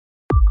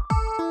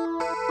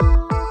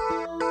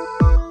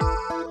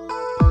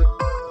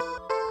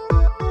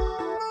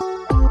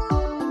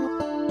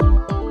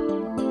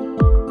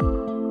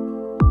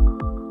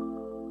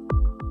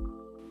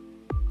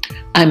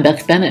I'm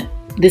Beth Bennett.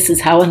 This is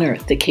How on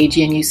Earth, the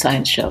KGNU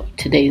Science Show.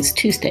 Today is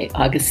Tuesday,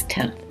 August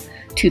 10th,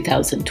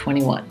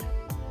 2021.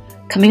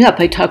 Coming up,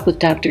 I talk with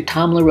Dr.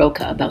 Tom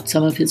LaRocca about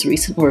some of his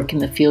recent work in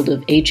the field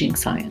of aging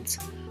science.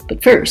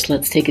 But first,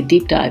 let's take a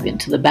deep dive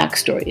into the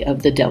backstory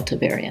of the Delta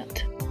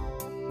variant.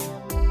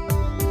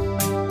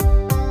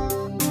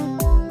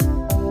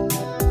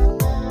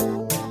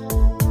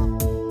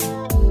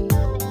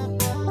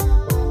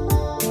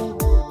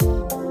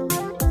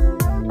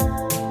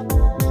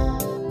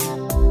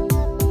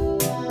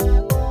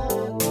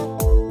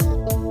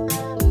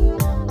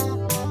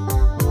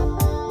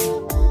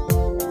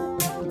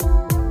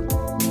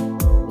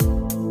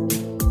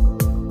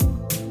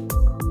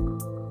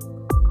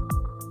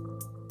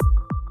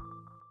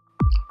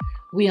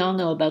 We all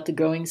know about the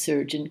growing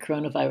surge in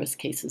coronavirus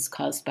cases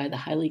caused by the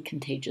highly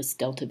contagious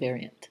Delta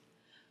variant.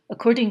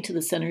 According to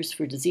the Centers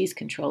for Disease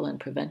Control and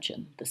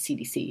Prevention, the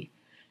CDC,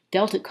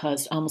 Delta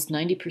caused almost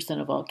 90%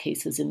 of all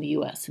cases in the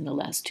U.S. in the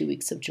last 2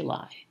 weeks of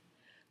July.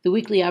 The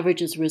weekly average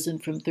has risen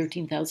from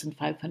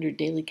 13,500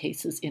 daily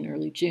cases in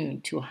early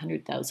June to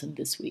 100,000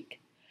 this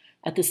week.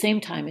 At the same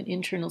time, an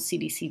internal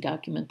CDC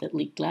document that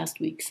leaked last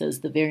week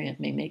says the variant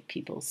may make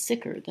people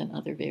sicker than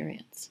other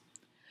variants.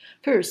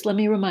 First, let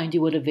me remind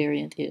you what a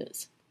variant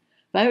is.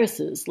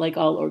 Viruses, like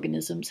all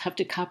organisms, have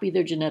to copy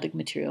their genetic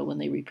material when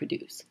they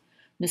reproduce.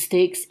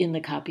 Mistakes in the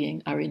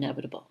copying are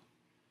inevitable,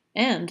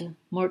 and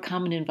more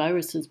common in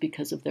viruses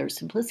because of their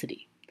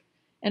simplicity.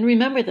 And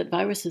remember that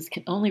viruses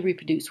can only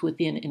reproduce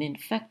within an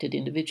infected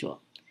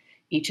individual.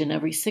 Each and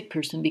every sick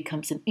person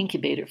becomes an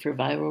incubator for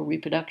viral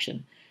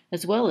reproduction,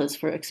 as well as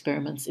for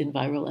experiments in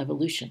viral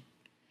evolution.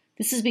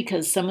 This is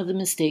because some of the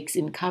mistakes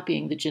in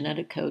copying the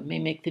genetic code may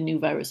make the new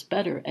virus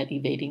better at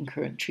evading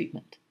current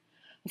treatment.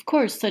 Of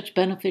course, such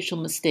beneficial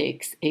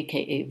mistakes,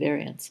 aka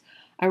variants,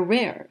 are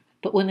rare,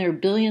 but when there are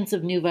billions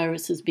of new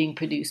viruses being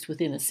produced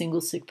within a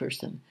single sick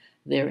person,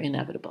 they're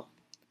inevitable.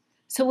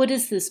 So what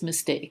is this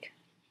mistake,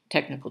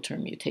 technical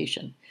term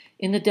mutation,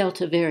 in the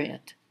Delta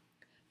variant?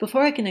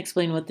 Before I can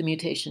explain what the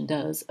mutation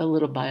does, a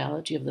little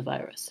biology of the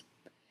virus.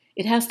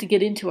 It has to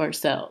get into our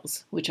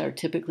cells, which are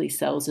typically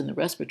cells in the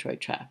respiratory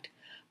tract,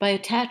 by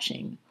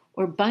attaching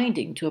or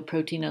binding to a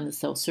protein on the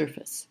cell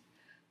surface.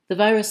 The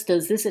virus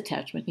does this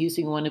attachment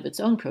using one of its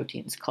own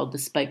proteins called the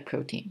spike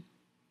protein.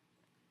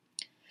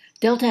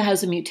 Delta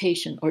has a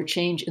mutation or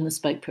change in the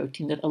spike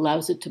protein that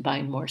allows it to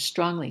bind more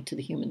strongly to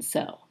the human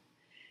cell.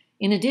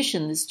 In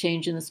addition, this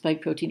change in the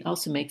spike protein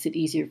also makes it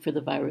easier for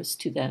the virus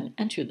to then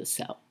enter the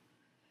cell.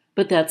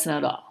 But that's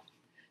not all.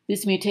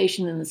 This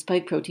mutation in the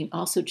spike protein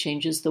also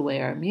changes the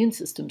way our immune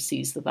system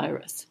sees the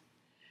virus.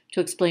 To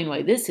explain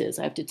why this is,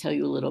 I have to tell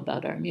you a little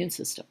about our immune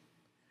system.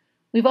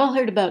 We've all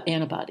heard about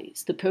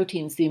antibodies, the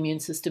proteins the immune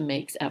system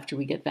makes after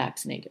we get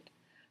vaccinated.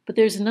 But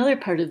there's another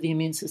part of the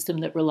immune system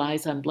that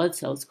relies on blood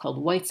cells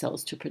called white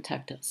cells to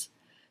protect us.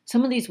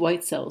 Some of these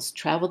white cells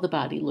travel the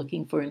body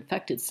looking for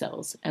infected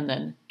cells and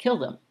then kill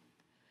them.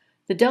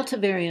 The Delta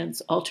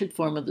variant's altered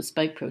form of the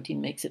spike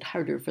protein makes it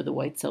harder for the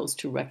white cells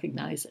to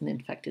recognize an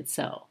infected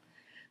cell.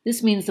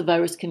 This means the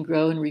virus can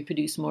grow and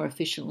reproduce more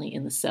efficiently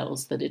in the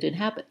cells that it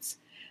inhabits.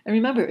 And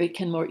remember, it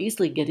can more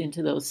easily get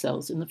into those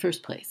cells in the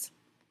first place.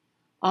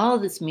 All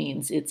of this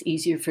means it's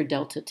easier for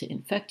Delta to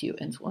infect you,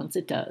 and once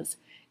it does,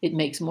 it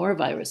makes more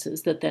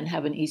viruses that then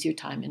have an easier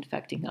time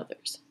infecting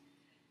others.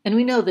 And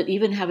we know that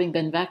even having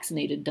been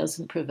vaccinated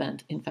doesn't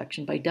prevent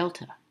infection by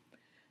Delta.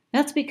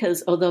 That's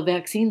because although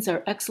vaccines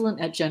are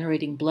excellent at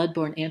generating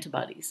blood-borne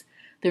antibodies,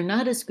 they're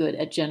not as good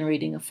at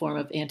generating a form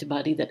of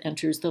antibody that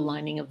enters the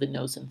lining of the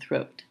nose and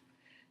throat.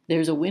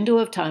 There's a window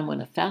of time when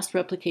a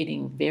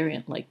fast-replicating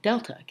variant like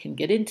Delta can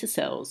get into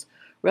cells,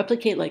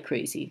 replicate like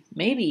crazy,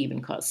 maybe even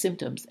cause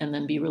symptoms, and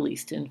then be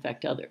released to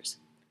infect others.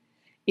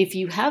 If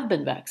you have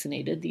been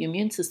vaccinated, the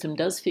immune system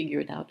does figure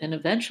it out and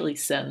eventually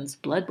sends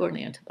blood-borne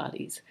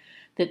antibodies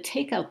that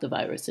take out the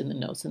virus in the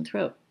nose and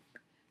throat.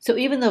 So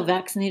even though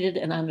vaccinated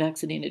and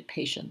unvaccinated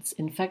patients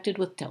infected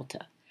with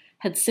Delta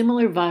had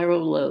similar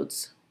viral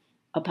loads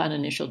upon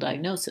initial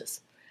diagnosis,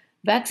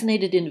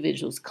 vaccinated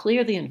individuals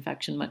clear the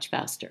infection much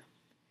faster.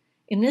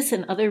 In this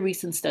and other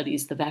recent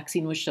studies, the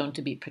vaccine was shown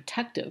to be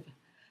protective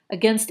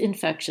against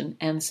infection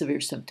and severe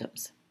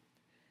symptoms.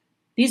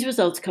 These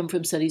results come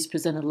from studies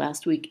presented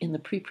last week in the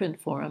preprint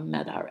forum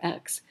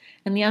medRx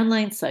and the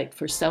online site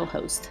for Cell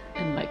Host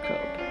and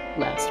Microbe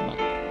last month.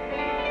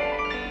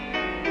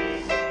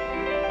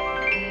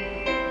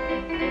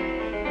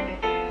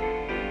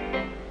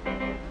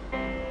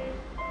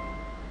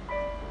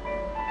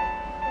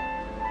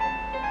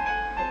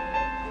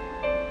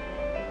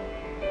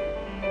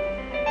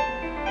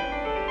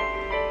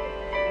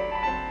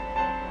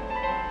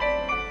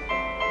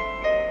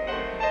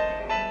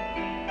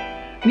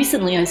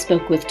 Recently, I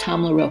spoke with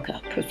Tom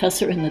LaRocca,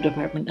 professor in the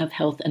Department of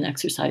Health and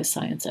Exercise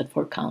Science at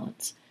Fort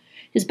Collins.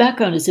 His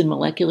background is in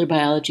molecular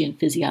biology and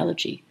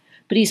physiology,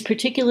 but he's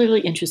particularly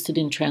interested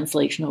in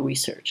translational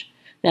research.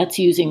 That's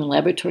using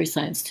laboratory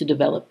science to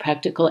develop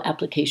practical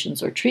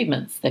applications or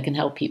treatments that can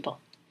help people.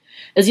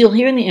 As you'll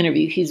hear in the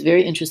interview, he's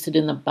very interested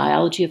in the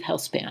biology of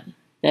health span,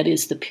 that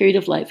is, the period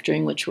of life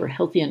during which we're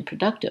healthy and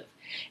productive,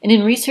 and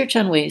in research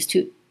on ways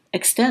to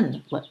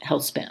extend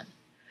health span.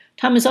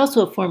 Tom is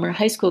also a former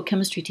high school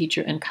chemistry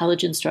teacher and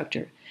college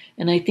instructor,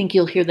 and I think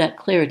you'll hear that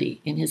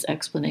clarity in his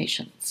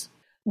explanations.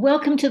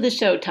 Welcome to the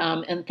show,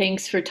 Tom, and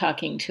thanks for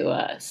talking to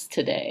us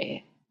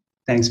today.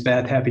 Thanks,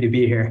 Beth. Happy to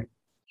be here.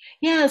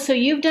 Yeah, so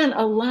you've done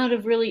a lot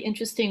of really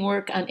interesting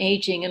work on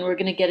aging, and we're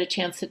going to get a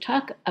chance to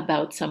talk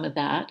about some of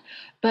that.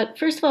 But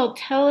first of all,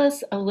 tell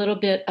us a little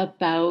bit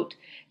about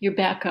your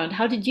background.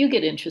 How did you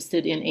get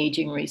interested in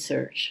aging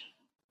research?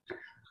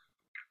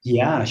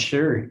 Yeah,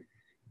 sure.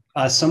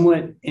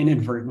 Somewhat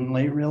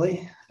inadvertently,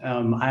 really.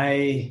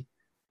 I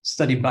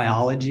studied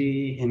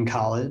biology in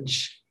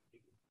college,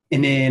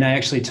 and then I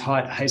actually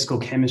taught high school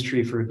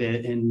chemistry for a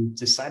bit and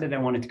decided I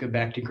wanted to go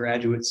back to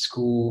graduate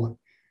school.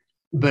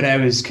 But I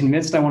was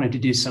convinced I wanted to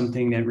do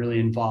something that really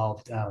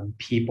involved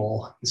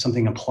people,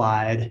 something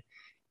applied.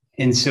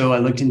 And so I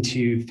looked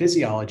into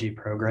physiology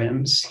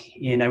programs,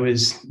 and I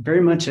was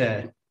very much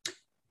a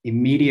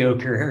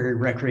mediocre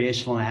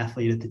recreational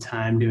athlete at the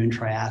time doing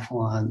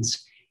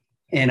triathlons.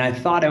 And I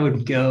thought I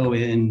would go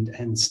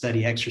and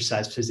study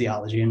exercise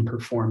physiology and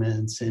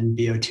performance and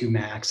VO2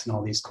 max and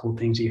all these cool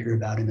things you hear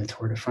about in the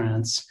Tour de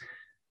France.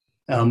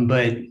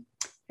 But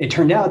it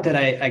turned out that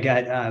I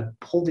got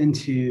pulled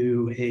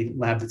into a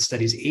lab that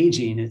studies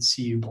aging at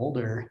CU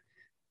Boulder.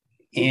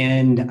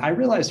 And I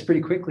realized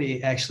pretty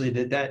quickly, actually,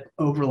 that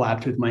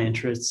overlapped with my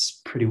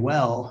interests pretty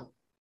well,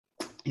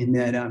 in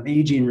that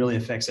aging really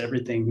affects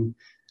everything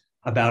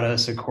about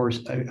us, of course,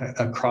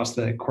 across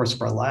the course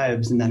of our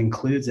lives, and that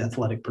includes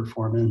athletic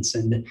performance.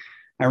 And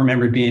I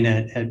remember being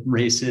at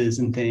races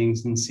and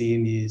things and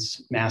seeing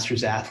these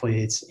masters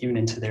athletes, even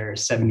into their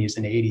 70s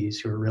and 80s,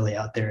 who were really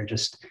out there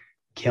just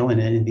killing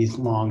it in these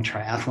long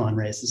triathlon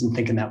races, and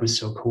thinking that was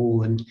so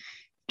cool, and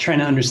trying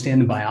to understand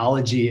the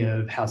biology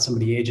of how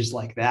somebody ages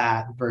like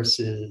that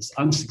versus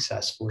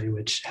unsuccessfully,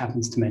 which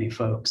happens to many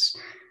folks,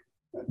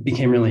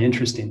 became really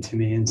interesting to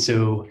me. And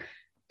so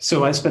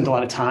I spent a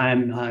lot of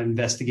time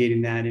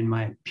investigating that in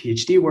my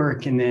PhD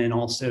work, and then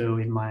also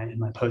in my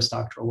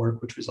postdoctoral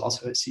work, which was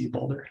also at CU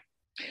Boulder.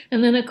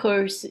 And then, of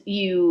course,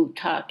 you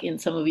talk in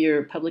some of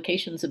your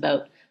publications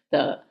about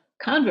the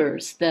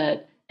converse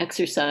that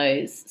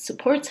exercise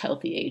supports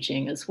healthy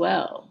aging as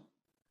well.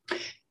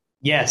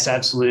 Yes,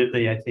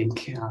 absolutely. I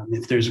think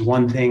if there's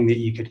one thing that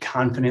you could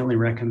confidently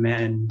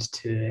recommend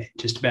to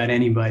just about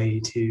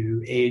anybody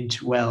to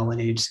age well and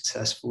age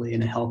successfully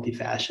in a healthy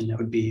fashion, that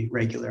would be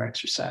regular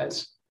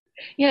exercise.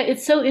 Yeah,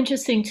 it's so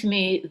interesting to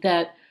me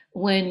that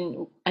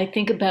when I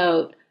think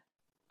about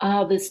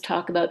all this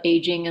talk about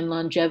aging and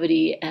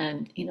longevity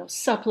and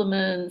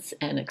supplements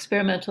and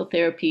experimental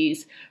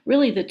therapies,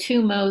 really the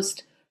two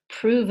most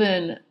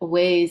proven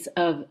ways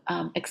of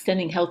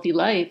extending healthy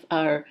life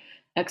are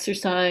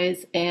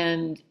exercise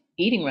and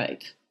eating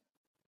right.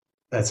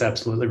 That's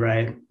absolutely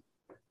right.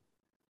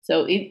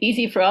 So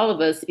easy for all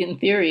of us in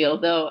theory,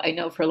 although I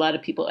know for a lot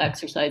of people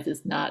exercise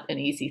is not an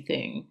easy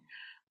thing.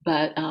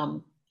 But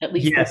at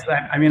least Yes,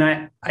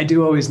 I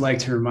do always like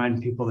to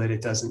remind people that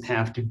it doesn't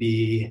have to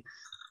be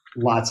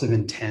lots of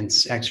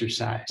intense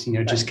exercise.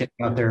 Just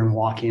getting out there and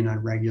walking on a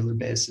regular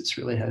basis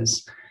really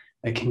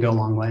it can go a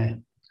long way.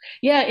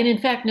 yeah, and in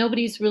fact,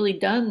 nobody's really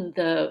done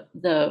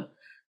the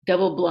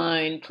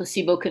double-blind,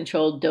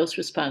 placebo-controlled dose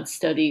response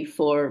study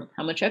for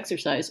how much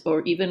exercise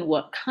or even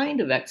what kind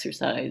of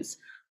exercise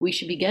we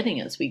should be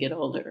getting as we get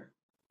older.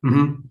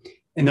 hmm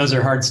And those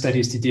are hard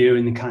studies to do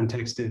in the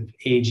context of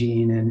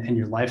aging and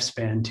your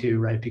lifespan too,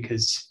 right?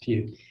 Because if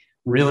you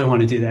really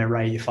want to do that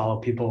right, you follow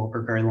people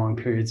over very long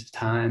periods of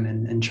time,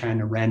 and trying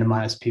to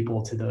randomize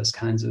people to those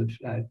kinds of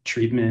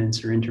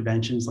treatments or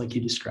interventions like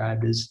you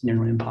described is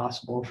nearly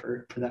impossible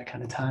for that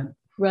kind of time.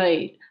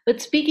 Right.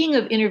 But speaking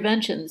of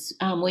interventions,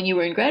 when you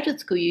were in graduate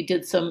school, you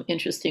did some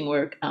interesting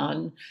work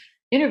on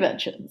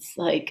interventions,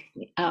 like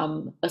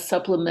a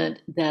supplement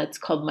that's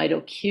called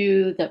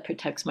MitoQ that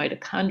protects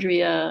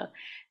mitochondria,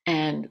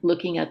 and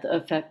looking at the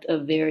effect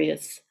of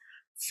various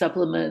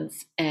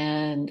supplements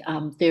and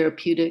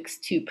therapeutics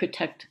to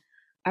protect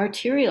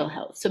arterial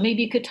health. So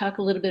maybe you could talk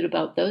a little bit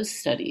about those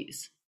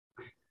studies.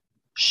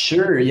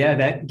 Sure. Yeah,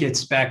 that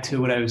gets back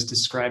to what I was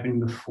describing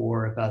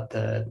before about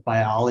the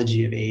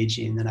biology of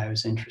aging that I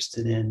was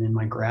interested in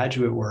my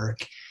graduate work.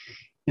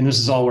 And this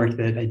is all work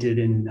that I did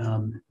in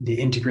the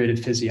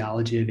integrated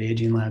physiology of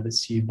aging lab at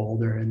CU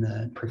Boulder, and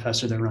the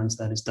professor that runs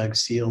that is Doug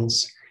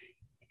Seals.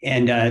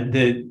 And at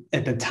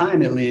the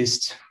time, at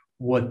least,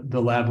 what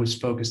the lab was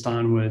focused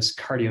on was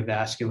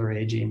cardiovascular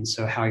aging,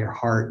 so how your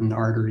heart and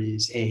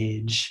arteries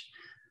age,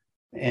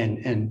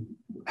 and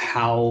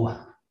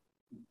how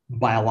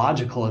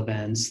biological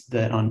events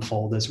that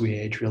unfold as we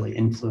age really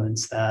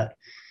influence that.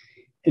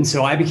 And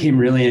so I became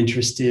really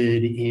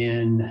interested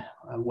in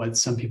what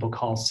some people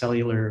call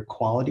cellular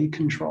quality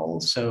control.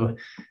 So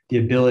the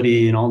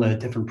ability and all the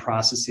different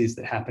processes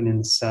that happen in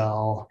the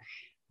cell,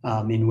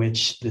 in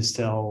which the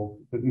cell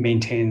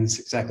maintains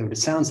exactly what it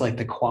sounds like,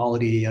 the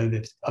quality of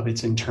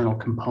its internal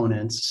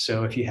components.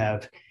 So if you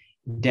have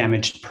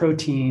damaged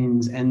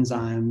proteins,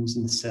 enzymes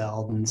in the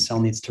cell, and the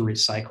cell needs to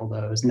recycle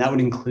those. And that would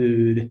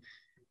include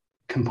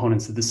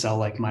components of the cell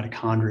like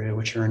mitochondria,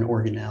 which are an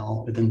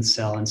organelle within the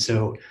cell. And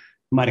so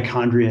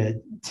mitochondria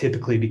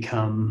typically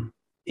become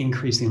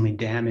increasingly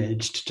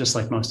damaged, just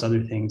like most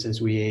other things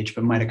as we age.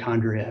 But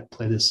mitochondria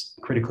play this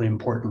critically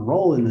important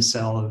role in the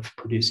cell of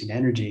producing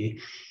energy.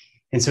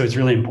 And so it's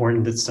really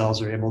important that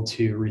cells are able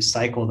to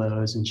recycle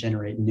those and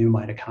generate new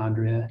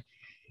mitochondria.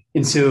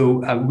 And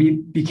so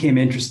we became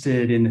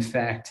interested in the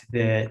fact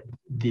that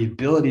the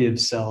ability of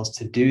cells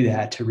to do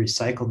that, to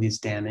recycle these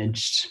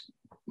damaged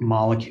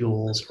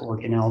molecules or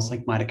organelles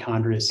like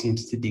mitochondria,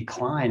 seems to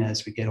decline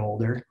as we get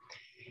older.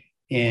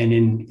 And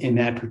in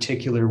that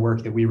particular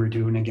work that we were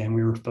doing, again,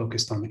 we were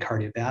focused on the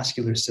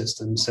cardiovascular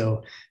system.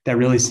 So that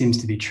really seems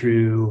to be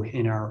true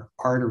in our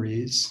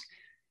arteries.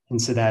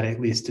 And so that at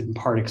least in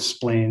part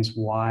explains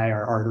why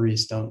our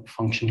arteries don't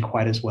function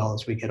quite as well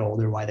as we get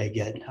older, why they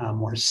get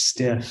more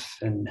stiff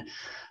and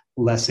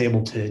less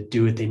able to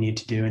do what they need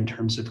to do in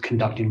terms of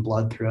conducting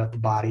blood throughout the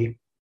body.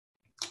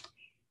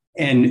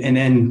 And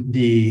then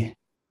the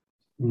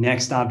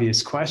next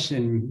obvious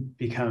question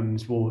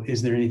becomes, well,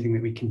 is there anything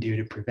that we can do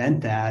to prevent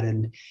that?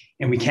 And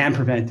we can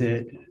prevent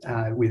it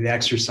with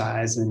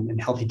exercise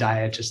and healthy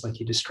diet, just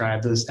like you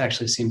described. Those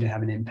actually seem to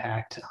have an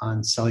impact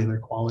on cellular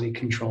quality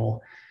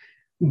control.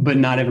 But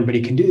not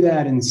everybody can do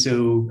that. And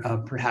so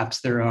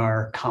perhaps there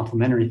are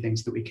complementary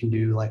things that we can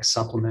do, like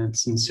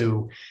supplements. And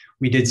so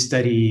we did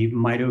study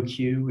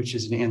MitoQ, which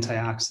is an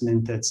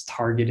antioxidant that's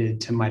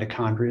targeted to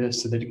mitochondria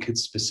so that it could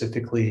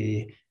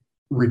specifically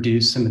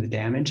reduce some of the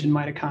damage in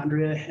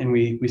mitochondria. And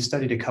we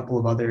studied a couple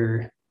of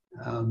other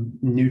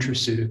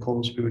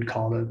nutraceuticals, we would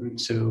call them.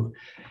 So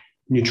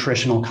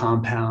nutritional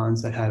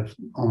compounds that have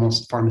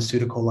almost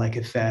pharmaceutical-like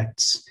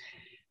effects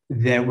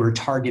that were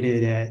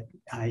targeted at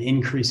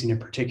increasing a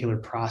particular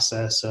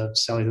process of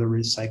cellular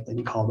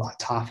recycling called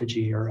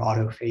autophagy or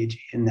autophagy.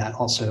 And that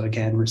also,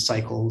 again,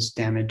 recycles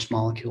damaged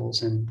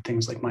molecules and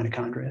things like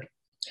mitochondria.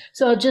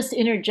 So I'll just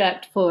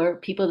interject for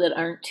people that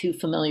aren't too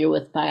familiar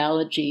with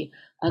biology,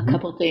 a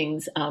couple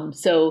things.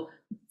 So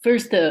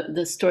first,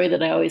 the story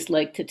that I always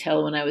like to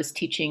tell when I was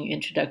teaching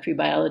introductory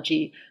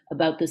biology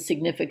about the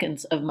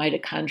significance of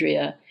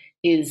mitochondria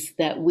is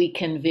that we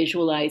can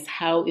visualize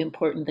how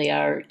important they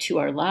are to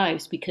our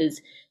lives,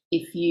 because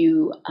if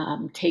you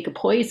take a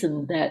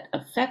poison that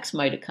affects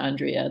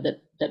mitochondria,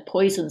 that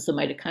poisons the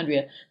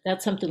mitochondria,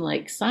 that's something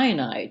like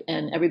cyanide.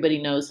 And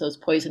everybody knows those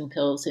poison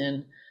pills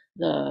in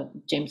the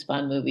James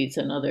Bond movies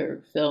and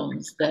other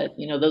films that,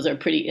 those are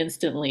pretty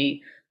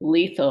instantly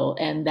lethal.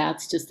 And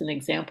that's just an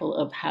example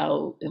of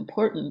how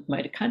important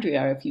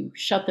mitochondria are. If you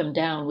shut them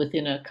down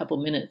within a couple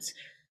minutes,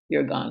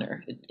 you're a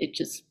goner. It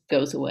just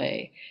goes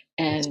away.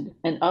 And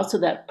also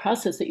that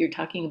process that you're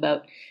talking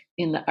about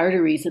in the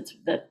arteries, it's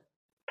that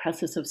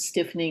process of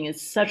stiffening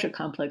is such a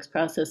complex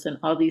process, and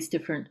all these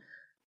different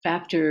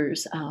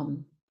factors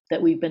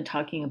that we've been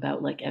talking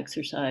about, like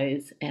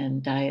exercise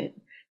and diet,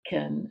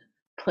 can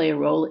play a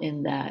role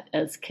in that,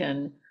 as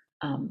can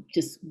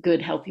just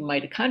good, healthy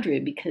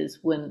mitochondria, because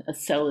when a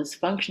cell is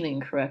functioning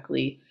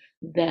correctly,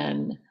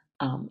 then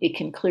it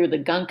can clear the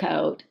gunk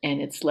out and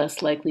it's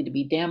less likely to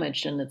be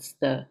damaged. And it's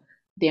the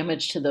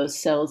damage to those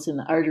cells in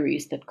the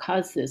arteries that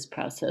cause this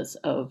process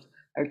of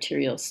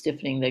arterial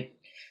stiffening that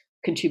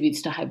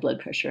contributes to high blood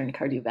pressure and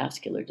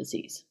cardiovascular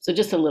disease. So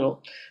just a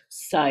little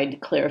side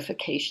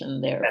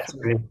clarification there. That's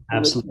great.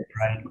 Absolutely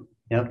right.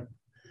 Yep.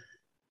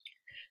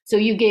 So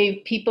you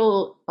gave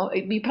people,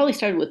 you probably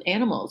started with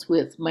animals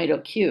with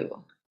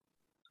MitoQ.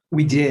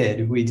 We did.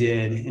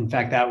 In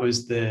fact, that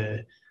was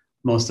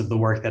most of the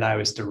work that I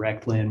was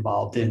directly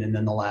involved in. And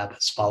then the lab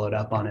has followed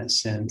up on it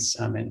since,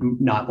 and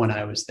not when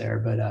I was there,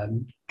 but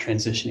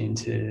transitioning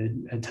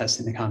to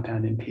testing the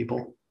compound in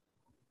people.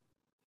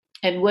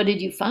 And what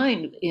did you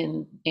find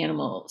in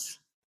animals?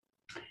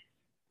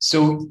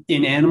 So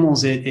in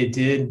animals, it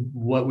did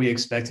what we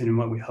expected and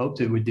what we hoped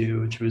it would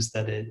do, which was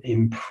that it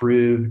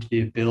improved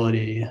the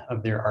ability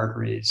of their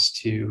arteries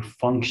to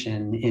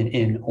function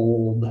in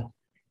old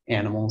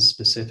animals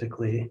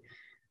specifically.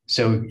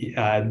 So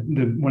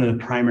one of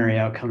the primary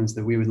outcomes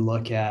that we would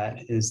look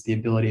at is the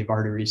ability of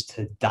arteries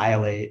to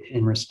dilate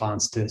in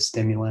response to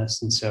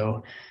stimulus. And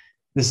so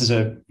this is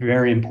a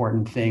very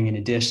important thing, in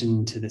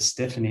addition to the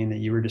stiffening that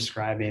you were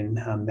describing,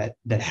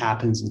 that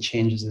happens and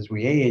changes as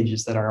we age,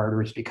 is that our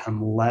arteries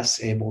become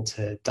less able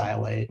to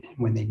dilate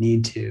when they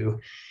need to.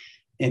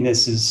 And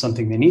this is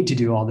something they need to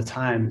do all the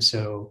time.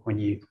 So when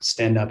you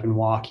stand up and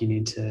walk, you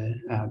need to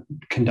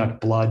conduct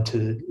blood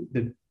to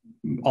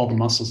all the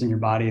muscles in your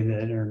body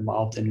that are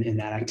involved in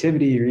that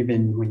activity. Or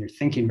even when you're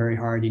thinking very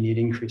hard, you need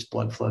increased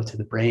blood flow to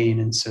the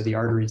brain. And so the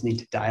arteries need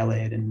to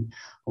dilate and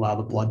allow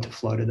the blood to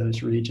flow to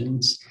those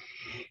regions.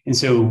 And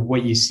so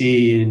what you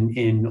see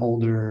in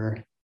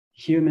older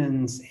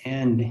humans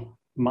and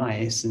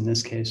mice, in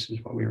this case is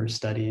what we were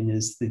studying,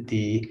 is that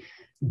the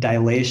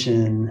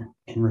dilation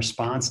in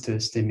response to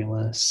a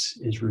stimulus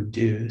is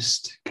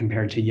reduced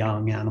compared to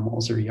young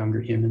animals or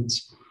younger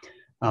humans.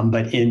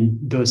 But in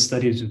those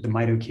studies with the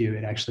mitoQ,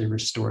 it actually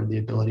restored the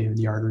ability of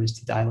the arteries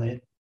to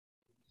dilate.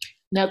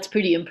 That's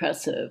pretty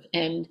impressive.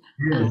 And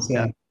Yes,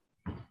 yeah.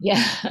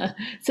 yeah,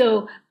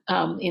 so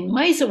in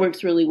mice, it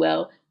works really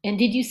well. And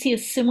did you see a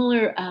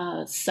similar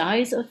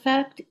size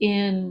effect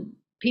in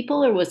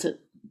people, or was it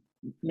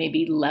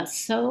maybe less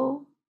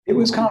so? It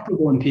was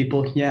comparable in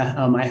people. Yeah,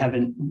 I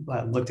haven't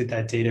looked at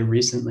that data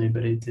recently,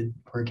 but it did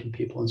work in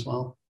people as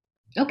well.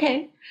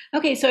 Okay.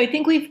 Okay. So I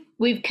think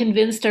we've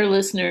convinced our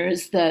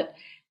listeners that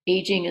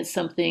aging is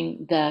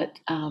something that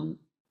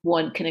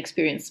one can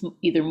experience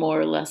either more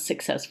or less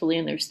successfully,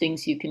 and there's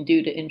things you can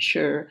do to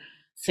ensure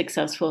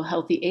successful,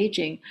 healthy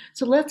aging.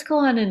 So let's go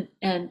on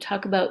and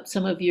talk about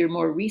some of your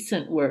more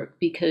recent work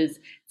because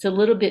it's a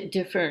little bit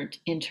different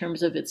in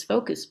terms of its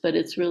focus, but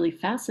it's really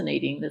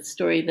fascinating. The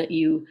story that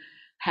you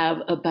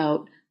have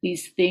about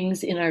these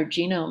things in our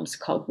genomes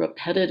called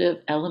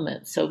repetitive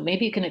elements. So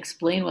maybe you can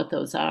explain what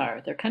those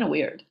are. They're kind of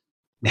weird.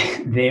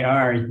 They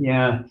are,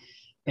 yeah.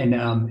 And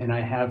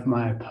I have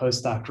my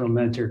postdoctoral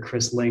mentor,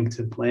 Chris Link,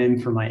 to blame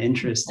for my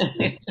interest.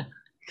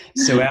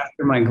 So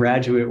after my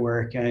graduate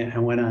work, I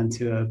went on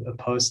to a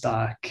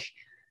postdoc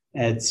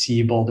at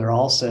CU Boulder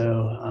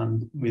also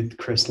with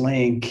Chris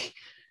Link,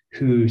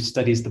 who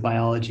studies the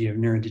biology of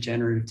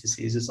neurodegenerative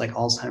diseases like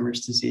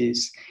Alzheimer's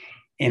disease.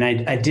 And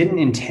I didn't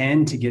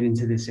intend to get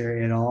into this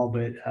area at all,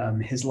 but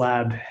his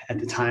lab at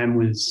the time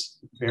was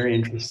very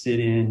interested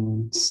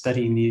in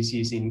studying these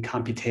using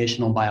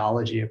computational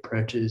biology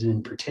approaches,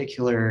 in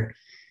particular,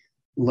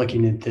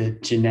 looking at the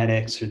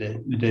genetics or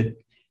the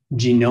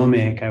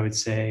genomic, I would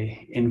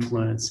say,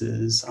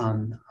 influences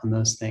on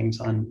those things,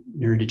 on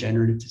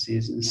neurodegenerative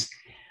diseases.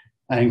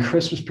 And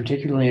Chris was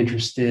particularly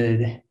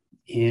interested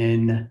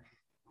in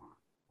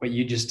what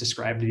you just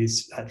described,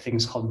 these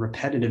things called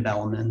repetitive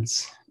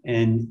elements.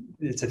 And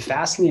it's a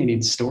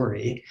fascinating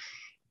story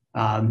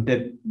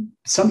that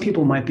some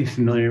people might be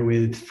familiar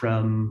with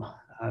from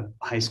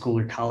high school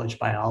or college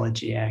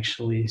biology,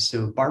 actually.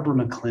 So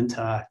Barbara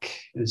McClintock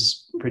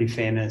is pretty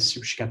famous.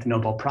 She got the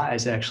Nobel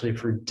Prize, actually,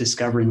 for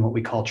discovering what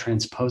we call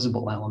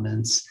transposable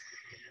elements.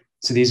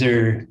 So these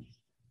are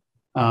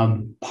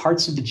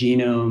parts of the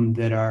genome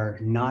that are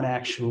not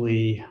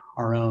actually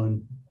our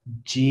own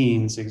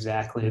genes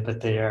exactly,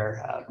 but they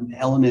are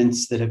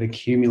elements that have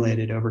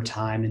accumulated over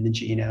time in the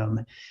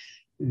genome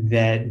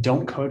that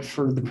don't code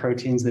for the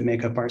proteins that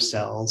make up our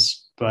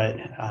cells, but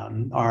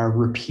are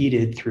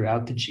repeated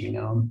throughout the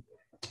genome.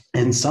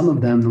 And some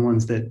of them, the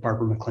ones that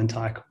Barbara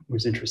McClintock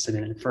was interested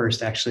in at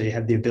first, actually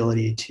have the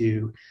ability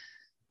to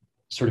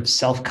sort of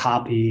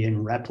self-copy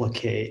and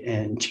replicate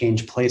and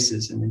change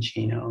places in the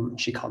genome.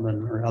 She called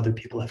them, or other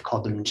people have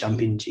called them,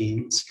 jumping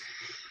genes.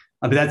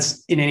 But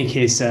that's, in any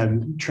case,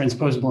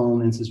 transposable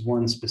elements is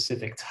one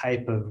specific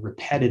type of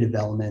repetitive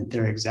element.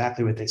 They're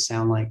exactly what they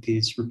sound like,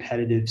 these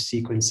repetitive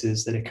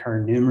sequences that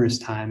occur numerous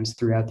times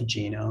throughout the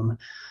genome.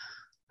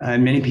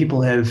 Many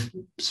people have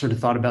sort of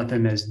thought about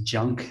them as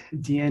junk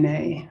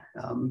DNA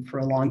for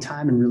a long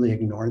time and really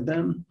ignored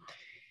them.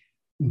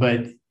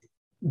 But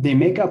they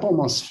make up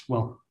almost,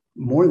 well,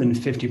 more than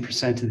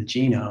 50% of the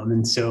genome.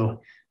 And so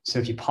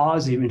if you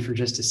pause even for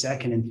just a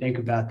second and think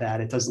about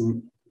that, it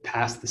doesn't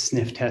pass the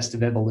sniff test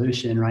of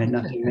evolution, right?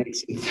 Nothing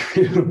makes it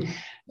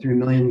through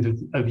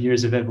millions of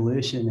years of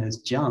evolution as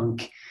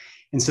junk.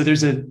 And so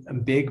there's a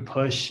big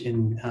push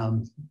in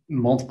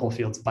multiple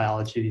fields of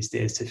biology these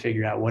days to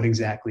figure out what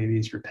exactly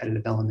these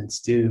repetitive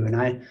elements do. And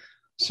I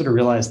sort of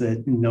realized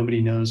that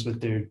nobody knows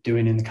what they're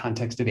doing in the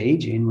context of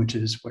aging, which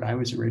is what I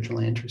was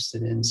originally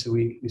interested in. So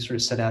we sort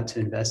of set out to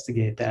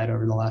investigate that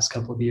over the last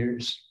couple of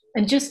years.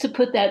 And just to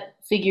put that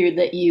figure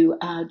that you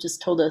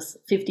just told us,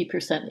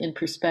 50% in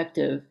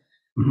perspective,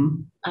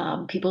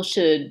 people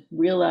should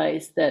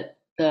realize that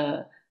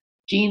the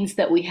genes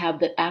that we have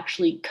that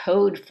actually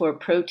code for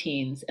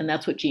proteins, and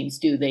that's what genes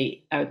do,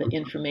 they are the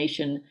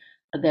information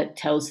that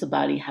tells the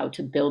body how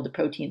to build the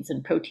proteins.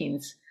 And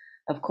proteins,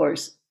 of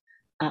course,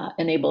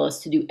 enable us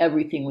to do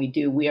everything we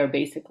do. We are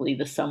basically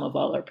the sum of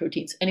all our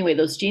proteins. Anyway,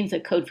 those genes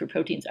that code for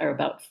proteins are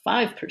about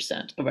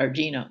 5% of our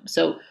genome.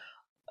 So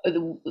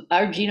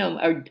our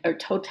genome, our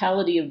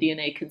totality of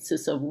DNA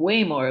consists of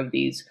way more of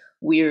these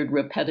weird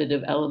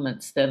repetitive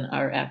elements than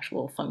our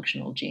actual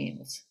functional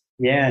genes.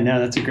 Yeah, no,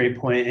 that's a great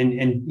point.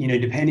 And you know,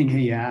 depending who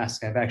you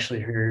ask, I've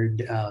actually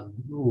heard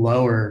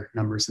lower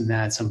numbers than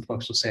that. Some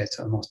folks will say it's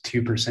almost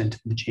 2% of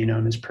the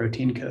genome is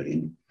protein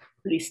coding.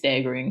 Pretty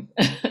staggering,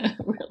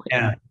 really.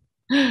 Yeah.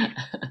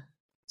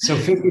 So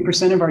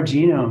 50% of our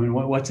genome, and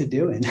what's it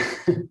doing?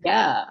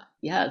 Yeah,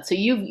 yeah. So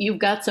you've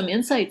got some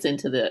insights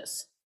into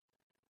this.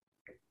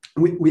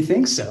 We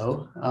think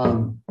so.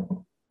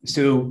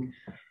 So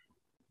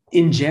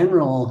in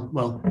general,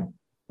 well,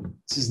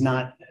 this is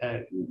not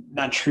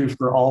true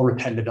for all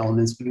repetitive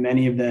elements, but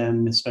many of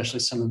them, especially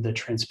some of the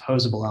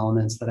transposable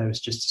elements that I was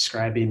just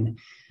describing,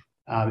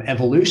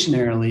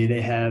 evolutionarily,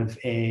 they have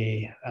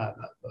a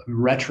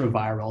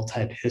retroviral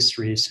type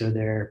history. So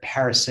they're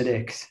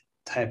parasitic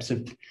types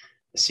of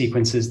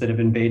sequences that have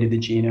invaded the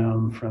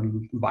genome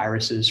from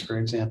viruses, for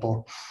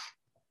example.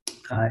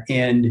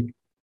 And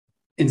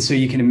And so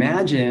you can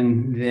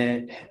imagine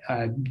that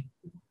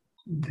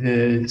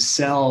the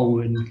cell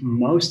would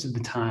most of the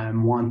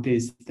time want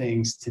these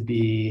things to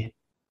be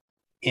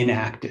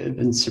inactive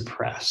and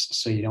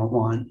suppressed. So you don't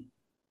want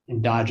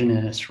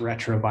endogenous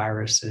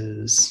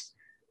retroviruses,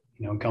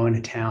 going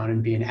to town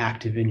and being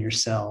active in your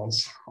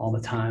cells all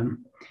the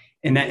time.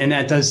 And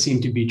that does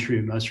seem to be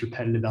true. Most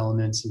repetitive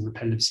elements and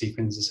repetitive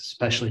sequences,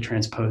 especially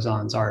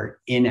transposons, are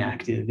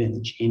inactive in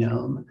the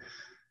genome.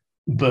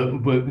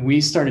 But what we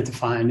started to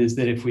find is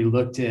that if we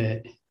looked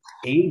at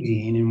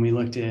aging and we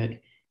looked at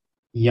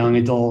young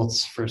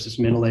adults versus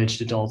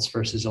middle-aged adults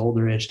versus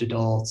older-aged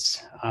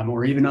adults,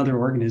 or even other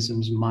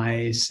organisms,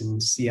 mice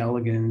and C.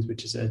 elegans,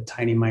 which is a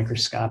tiny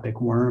microscopic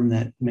worm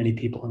that many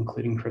people,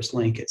 including Chris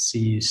Link at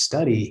CU,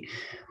 study,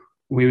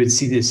 we would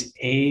see this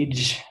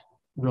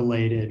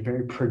age-related,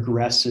 very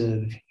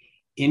progressive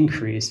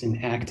increase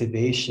in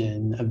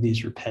activation of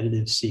these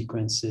repetitive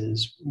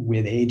sequences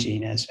with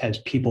aging as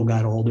people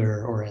got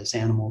older or as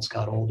animals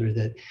got older,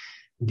 that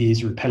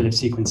these repetitive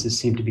sequences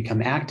seem to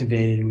become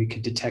activated, and we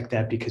could detect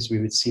that because we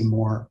would see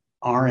more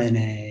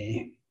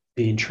RNA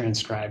being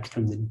transcribed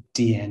from the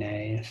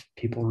DNA, if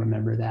people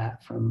remember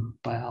that from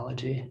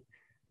biology.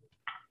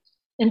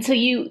 And so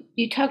you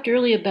talked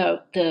earlier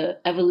about the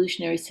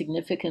evolutionary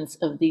significance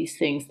of these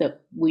things,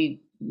 that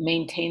we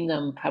maintain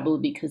them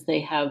probably because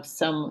they have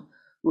some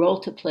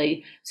role to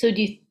play. So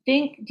do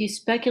you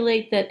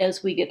speculate that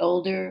as we get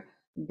older,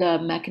 the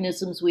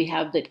mechanisms we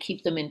have that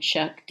keep them in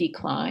check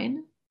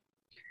decline?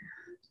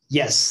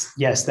 Yes,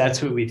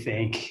 that's what we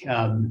think.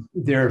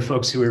 There are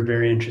folks who are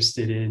very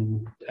interested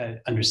in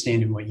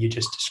understanding what you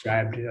just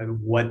described,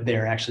 what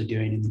they're actually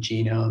doing in the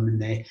genome,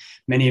 and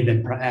many of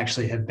them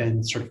actually have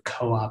been sort of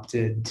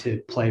co-opted to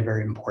play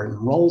very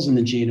important roles in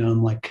the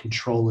genome, like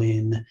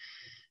controlling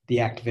the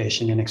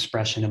activation and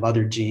expression of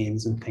other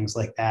genes and things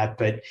like that.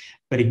 But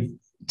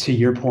to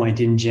your point,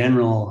 in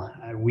general,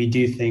 we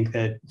do think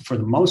that for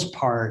the most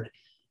part,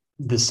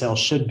 the cell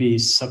should be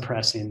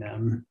suppressing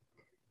them,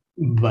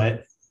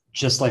 but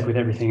just like with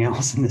everything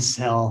else in the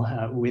cell,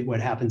 what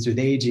happens with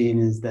aging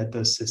is that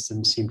those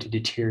systems seem to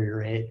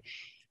deteriorate,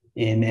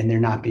 and they're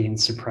not being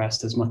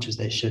suppressed as much as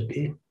they should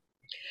be.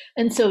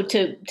 And so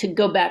to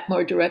go back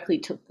more directly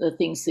to the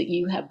things that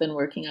you have been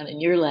working on in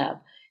your lab,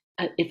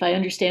 if I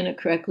understand it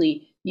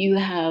correctly, you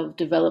have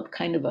developed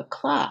kind of a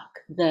clock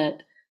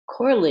that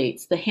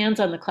correlates, the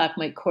hands on the clock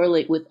might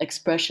correlate with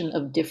expression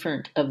of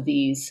different of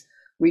these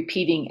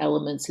repeating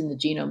elements in the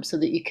genome, so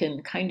that you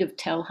can kind of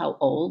tell how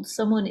old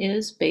someone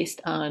is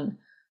based on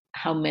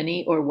how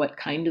many or what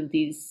kind of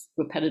these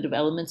repetitive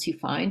elements you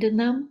find in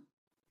them?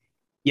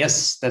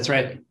 Yes, that's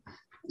right.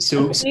 That's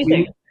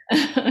amazing.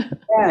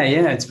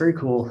 Yeah, it's very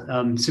cool.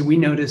 So we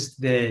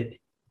noticed that,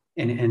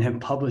 and have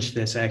published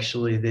this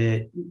actually,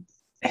 that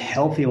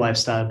healthy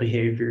lifestyle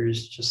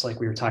behaviors, just like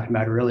we were talking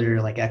about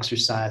earlier, like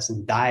exercise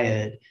and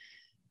diet,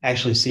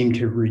 actually seem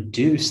to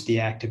reduce the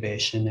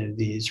activation of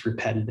these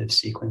repetitive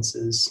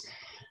sequences.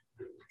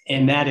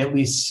 And that at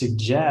least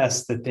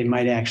suggests that they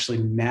might actually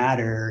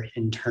matter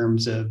in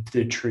terms of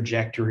the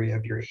trajectory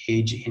of your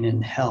aging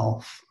and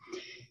health.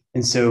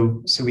 And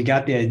so we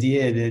got the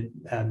idea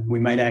that we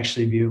might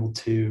actually be able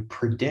to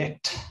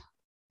predict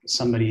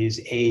somebody's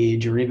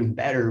age, or even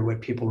better,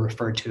 what people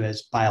refer to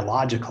as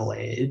biological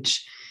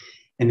age.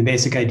 And the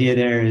basic idea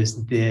there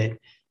is that,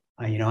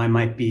 I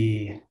might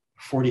be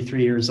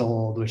 43 years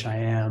old, which I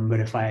am, but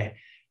if I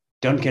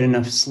don't get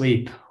enough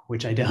sleep,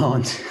 which I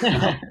don't,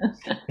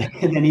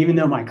 and then even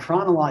though my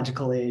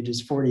chronological age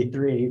is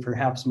 43,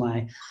 perhaps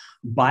my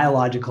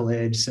biological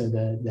age, so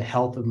the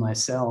health of my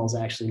cells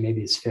actually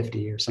maybe is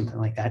 50 or something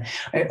like that,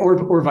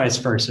 or vice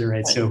versa,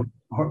 right? So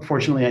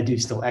fortunately, I do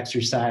still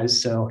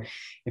exercise. So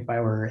if I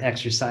were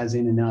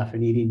exercising enough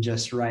and eating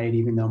just right,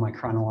 even though my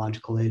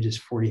chronological age is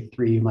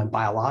 43, my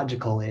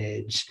biological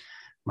age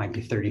might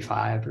be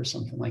 35 or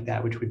something like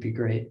that, which would be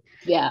great.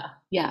 Yeah,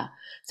 yeah.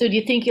 So do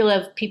you think you'll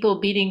have people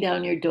beating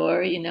down your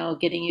door,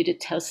 getting you to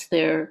test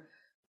their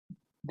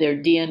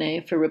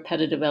DNA for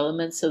repetitive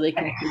elements so they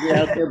can figure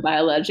out their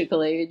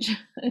biological age?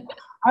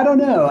 I don't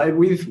know.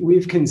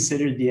 We've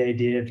considered the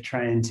idea of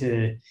trying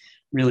to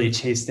really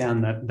chase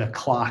down the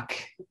clock,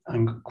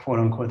 quote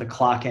unquote, the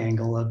clock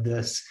angle of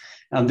this.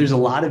 There's a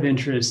lot of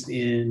interest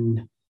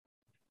in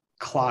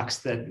clocks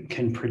that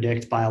can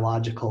predict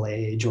biological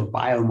age, or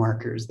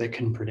biomarkers that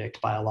can predict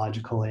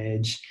biological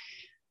age.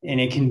 And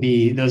it can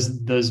be,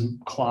 those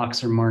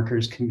clocks or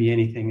markers can be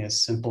anything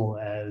as simple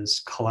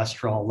as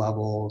cholesterol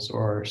levels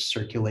or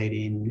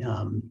circulating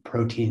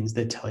proteins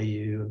that tell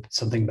you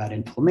something about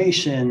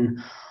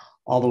inflammation,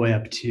 all the way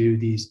up to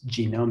these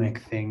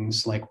genomic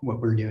things like what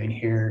we're doing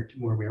here,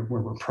 where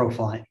we're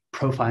profiling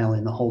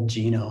the whole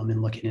genome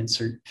and looking at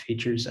certain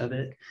features of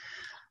it.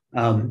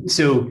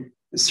 So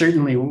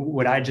certainly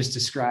what I just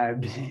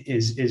described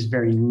is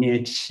very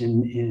niche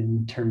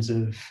in terms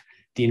of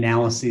the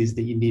analyses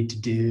that you need to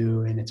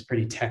do, and it's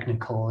pretty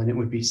technical, and it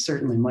would be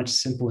certainly much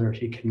simpler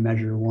if you could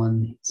measure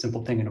one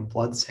simple thing in a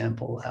blood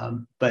sample.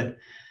 But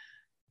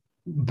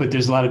but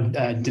there's a lot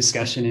of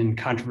discussion and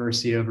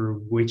controversy over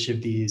which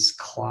of these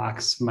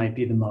clocks might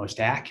be the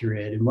most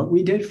accurate. And what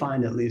we did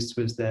find, at least,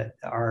 was that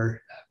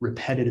our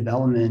repetitive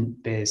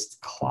element based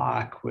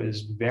clock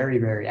was very,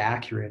 very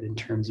accurate in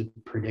terms of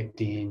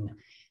predicting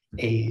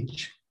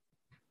age.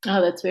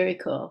 Oh, that's very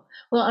cool.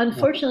 Well,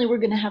 unfortunately, we're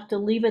going to have to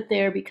leave it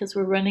there because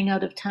we're running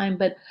out of time.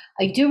 But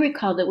I do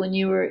recall that when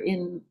you were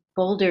in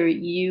Boulder,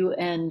 you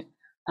and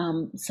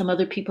some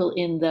other people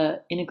in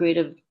the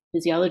integrative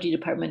physiology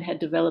department had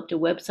developed a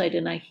website,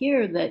 and I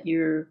hear that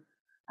you're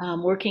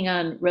working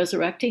on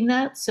resurrecting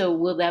that. So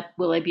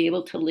will I be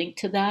able to link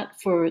to that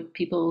for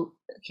people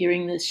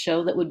hearing this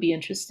show that would be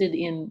interested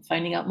in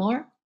finding out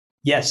more?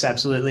 Yes,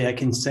 absolutely. I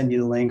can send you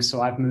the link.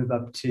 So I've moved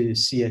up to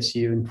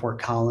CSU in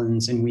Fort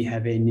Collins, and we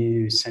have a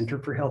new Center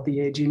for Healthy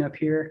Aging up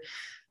here.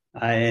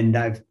 And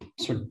I've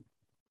sort of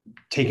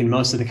taken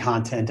most of the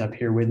content up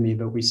here with me,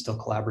 but we still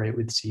collaborate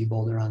with CU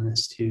Boulder on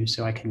this too.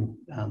 So I can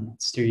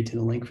steer you to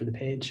the link for the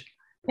page.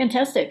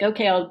 Fantastic.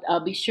 Okay,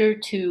 I'll be sure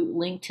to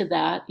link to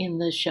that in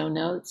the show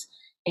notes.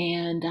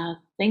 And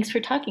thanks for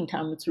talking,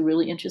 Tom. It's a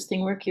really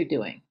interesting work you're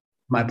doing.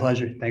 My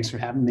pleasure. Thanks for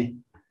having me.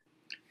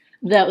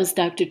 That was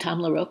Dr. Tom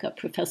LaRocca,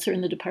 professor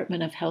in the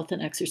Department of Health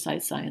and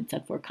Exercise Science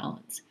at Fort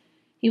Collins.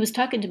 He was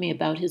talking to me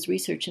about his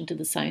research into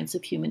the science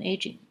of human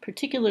aging,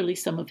 particularly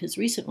some of his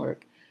recent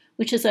work,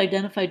 which has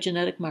identified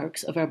genetic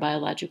marks of our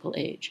biological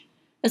age,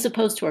 as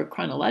opposed to our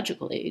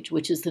chronological age,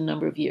 which is the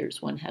number of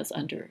years one has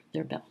under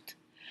their belt.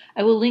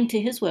 I will link to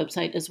his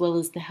website as well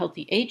as the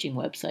Healthy Aging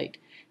website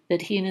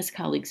that he and his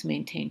colleagues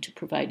maintain to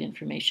provide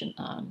information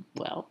on,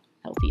 well,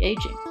 healthy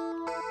aging.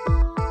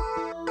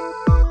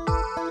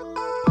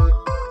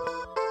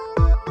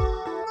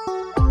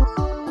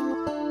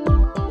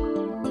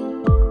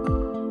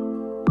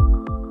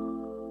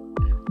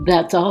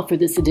 That's all for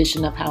this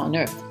edition of How on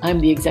Earth. I'm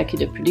the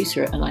executive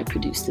producer and I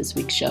produced this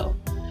week's show.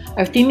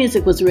 Our theme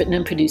music was written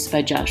and produced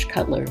by Josh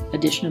Cutler,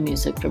 additional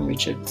music from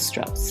Richard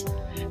Strauss.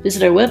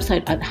 Visit our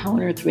website at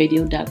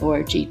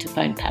howonearthradio.org to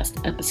find past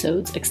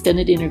episodes,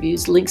 extended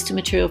interviews, links to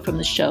material from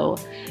the show,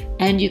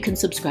 and you can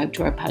subscribe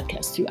to our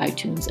podcast through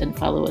iTunes and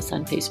follow us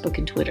on Facebook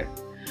and Twitter.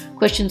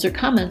 Questions or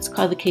comments,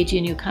 call the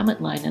KGNU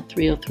comment line at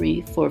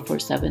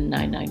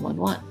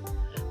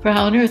 303-447-9911. For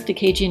How on Earth, the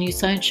KGNU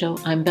Science Show,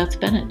 I'm Beth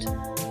Bennett.